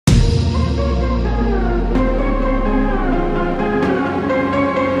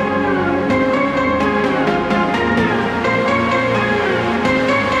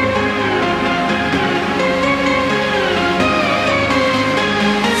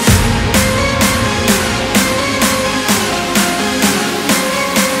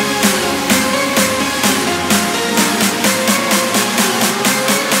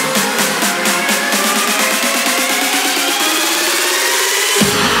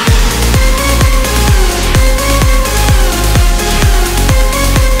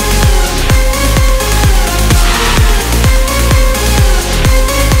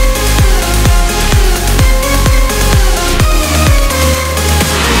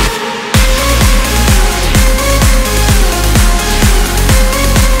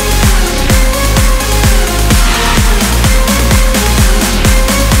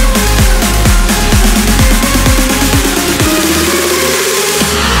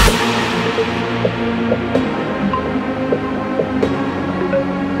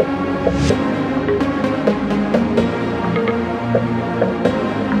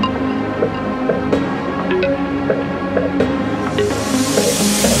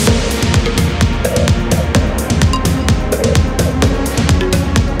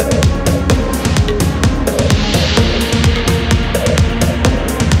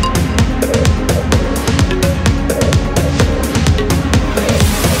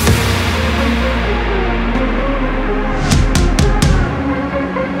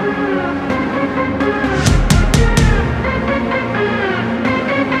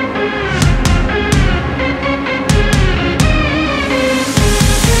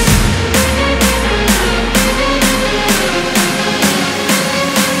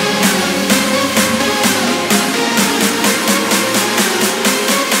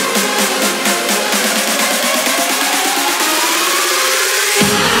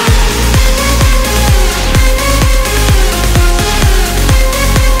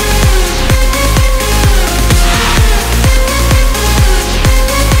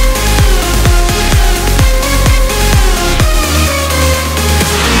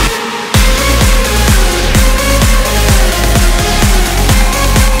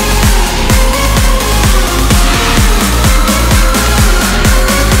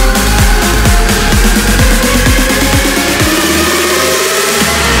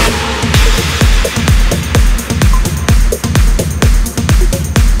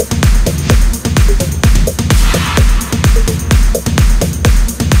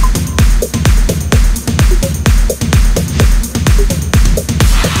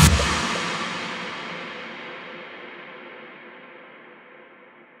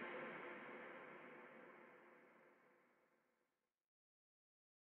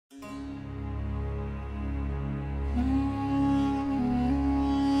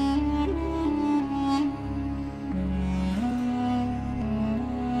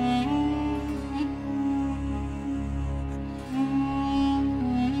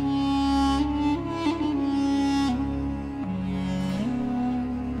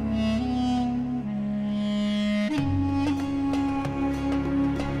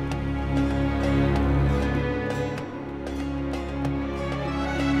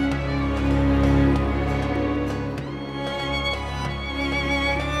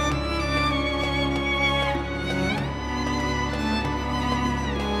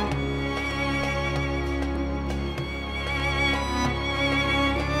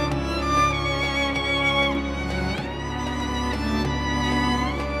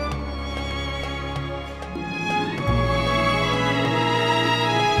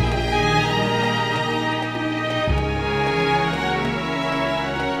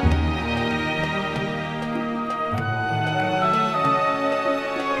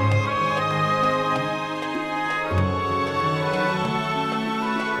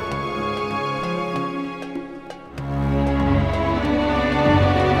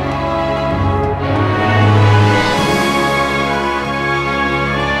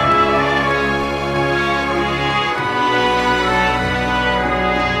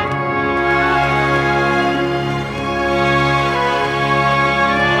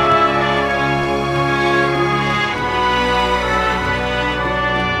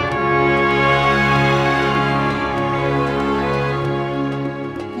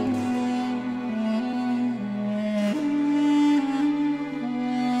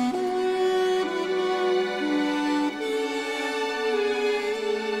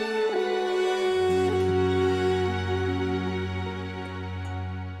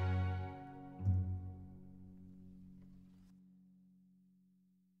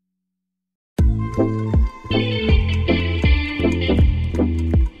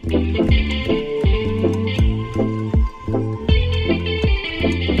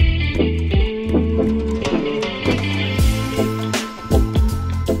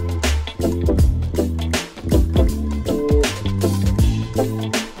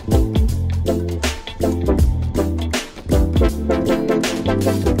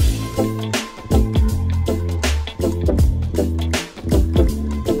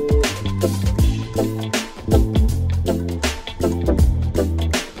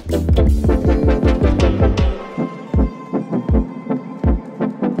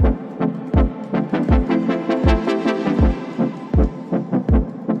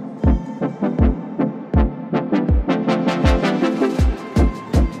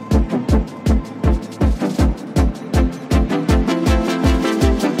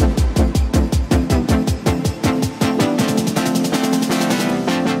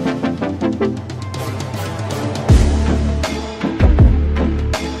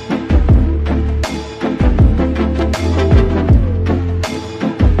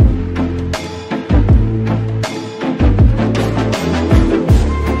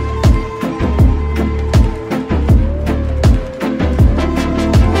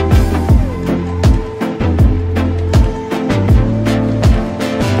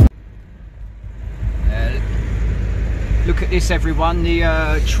this, everyone.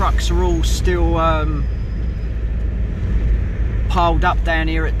 The trucks are all still piled up down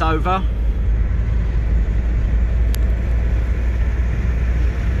here at Dover.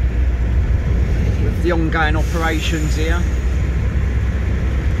 With the ongoing operations here.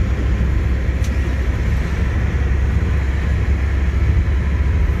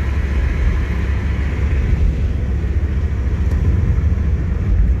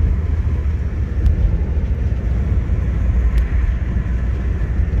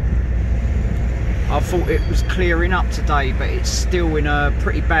 I thought it was clearing up today, but it's still in a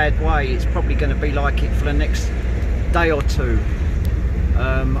pretty bad way. It's probably going to be like it for the next day or two.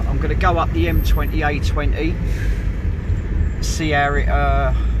 I'm going to go up the M20A20, see how it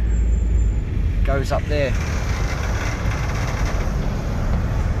goes up there.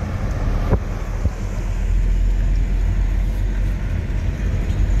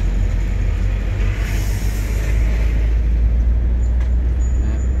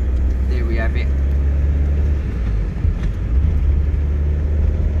 There we have it.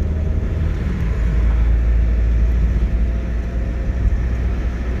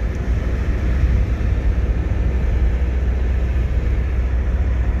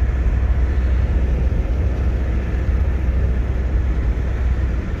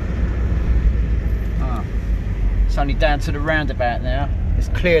 It's only down to the roundabout now. It's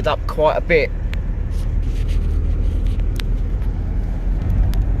cleared up quite a bit.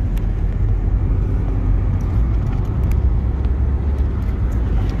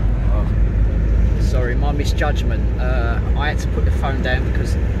 Oh, sorry, my misjudgment. I had to put the phone down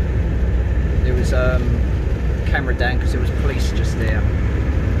because there was camera down because there was police just there.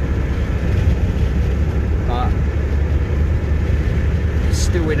 But it's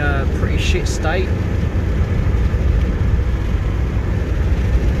still in a pretty shit state.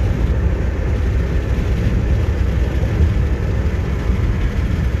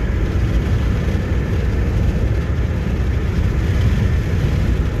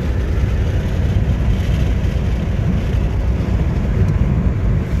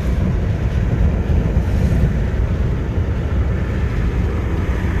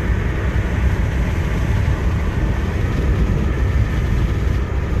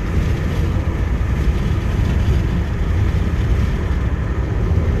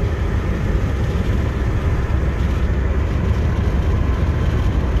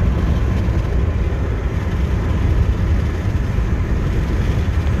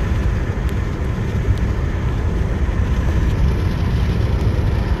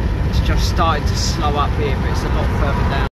 Starting to slow up here, but it's a lot further down.